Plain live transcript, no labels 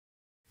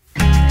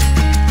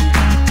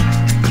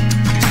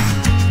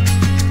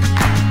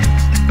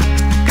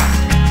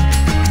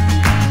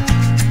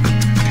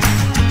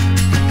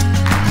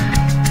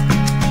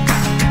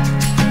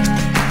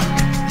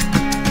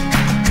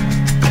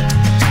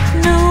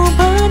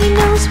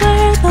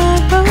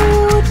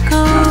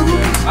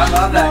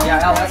love that.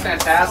 Yeah, that's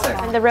fantastic.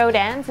 When the Road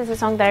Ends is a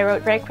song that I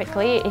wrote very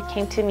quickly. It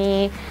came to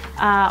me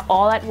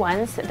all at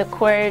once, the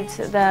chords,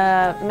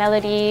 the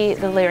melody,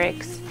 the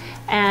lyrics.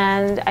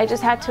 And I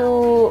just had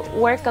to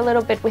work a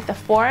little bit with the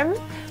form,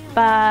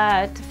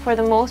 but for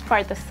the most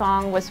part the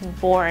song was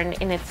born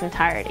in its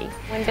entirety.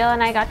 When Bill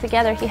and I got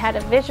together, he had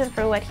a vision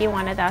for what he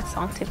wanted that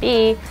song to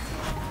be,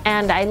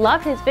 and I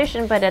loved his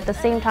vision, but at the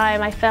same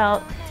time I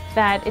felt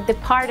that it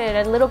departed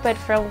a little bit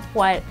from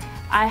what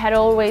I had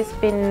always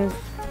been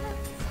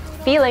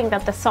feeling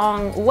that the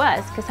song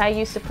was, because I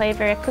used to play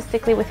very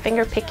acoustically with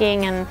finger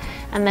picking, and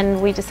then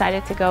we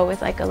decided to go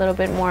with like a little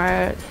bit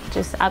more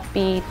just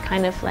upbeat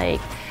kind of like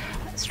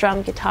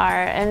strum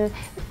guitar, and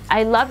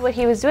I loved what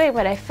he was doing,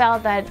 but I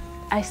felt that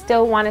I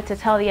still wanted to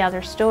tell the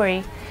other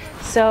story.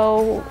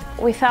 So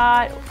we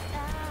thought,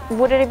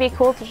 wouldn't it be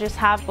cool to just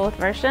have both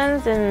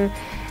versions? And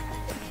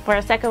for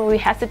a second we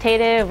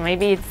hesitated,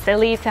 maybe it's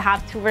silly to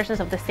have two versions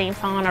of the same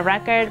song on a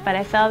record, but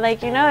I felt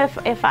like, you know,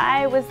 if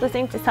I was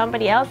listening to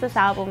somebody else's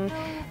album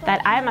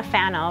that I'm a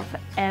fan of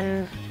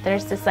and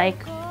there's this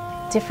like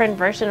different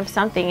version of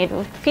something, it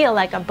would feel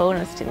like a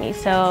bonus to me.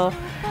 So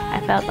I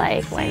felt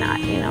like, why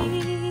not, you know?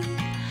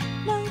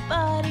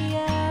 Nobody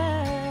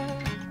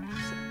else,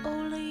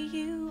 only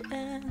you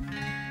and me.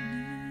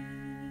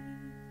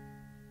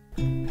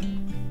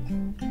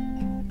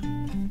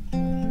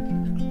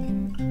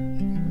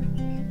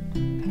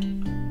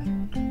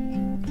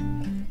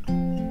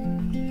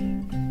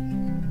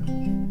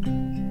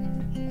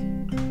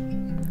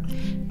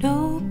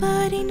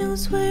 Nobody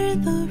knows where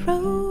the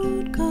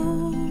road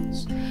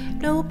goes.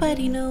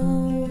 Nobody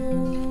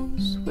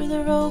knows where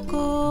the road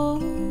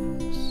goes.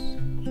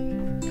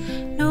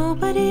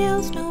 Nobody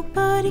else,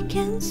 nobody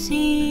can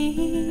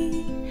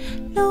see.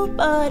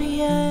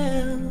 Nobody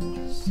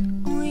else,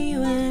 only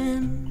you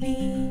and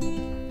me.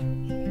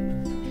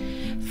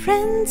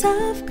 Friends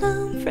I've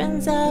come,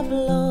 friends I've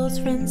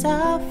lost, friends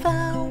I've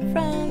found,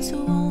 friends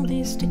who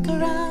only stick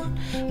around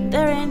when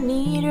they're in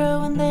need or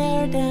when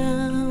they're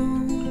down.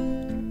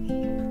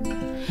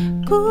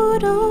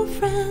 Good old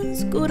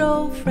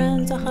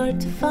friends are hard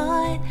to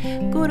find.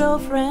 Good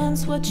old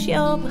friends watch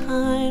you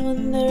behind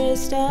when there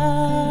is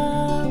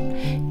doubt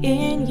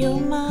in your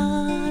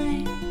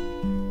mind.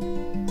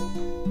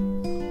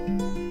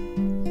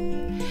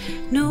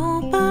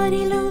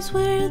 Nobody knows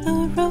where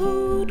the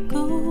road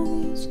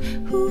goes.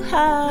 Who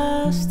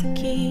has the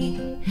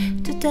key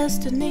to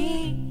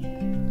destiny?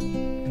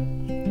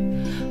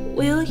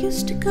 Will you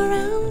stick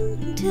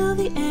around until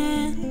the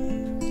end?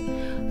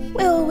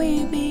 Will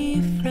we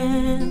be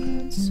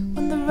friends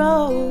when the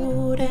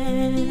road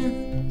ends?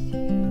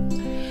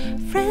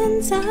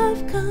 Friends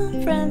I've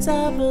come, friends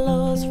I've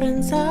lost,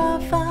 friends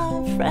I've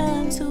found,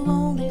 friends who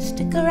only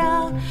stick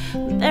around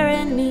when they're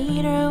in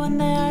need or when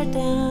they're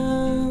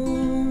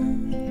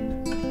down.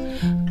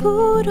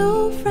 Good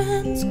old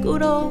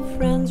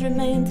friends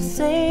remain the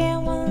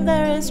same when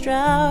there is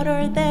drought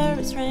or there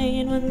is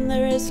rain, when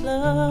there is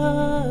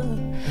love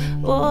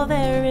or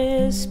there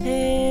is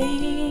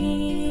pain.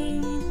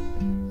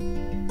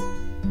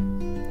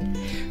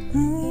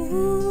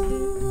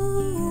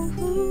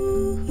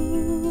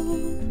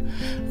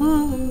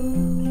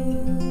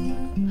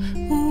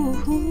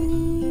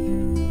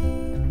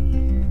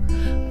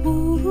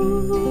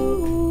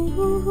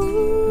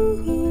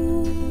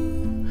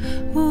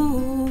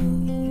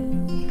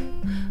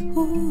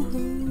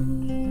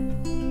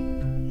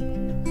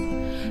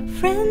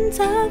 Friends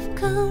I've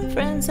come,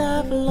 friends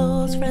I've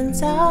lost,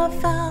 friends I've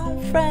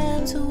found,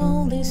 friends who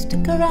only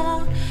stick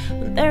around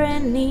when they're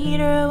in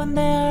need or when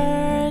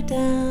they're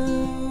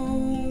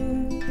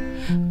down.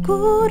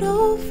 Good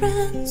old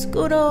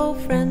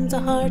friends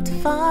are hard to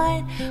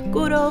find.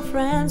 Good old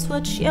friends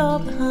watch you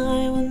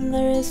behind when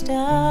there is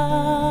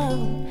doubt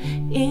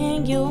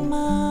in your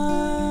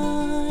mind.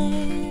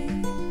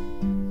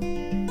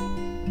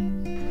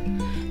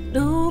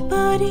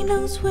 Nobody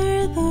knows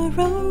where the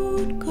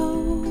road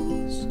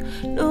goes.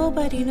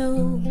 Nobody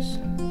knows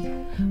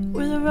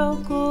where the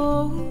road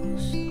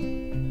goes.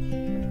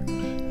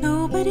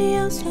 Nobody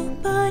else,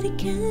 nobody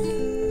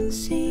can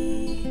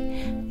see.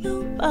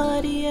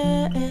 Nobody else.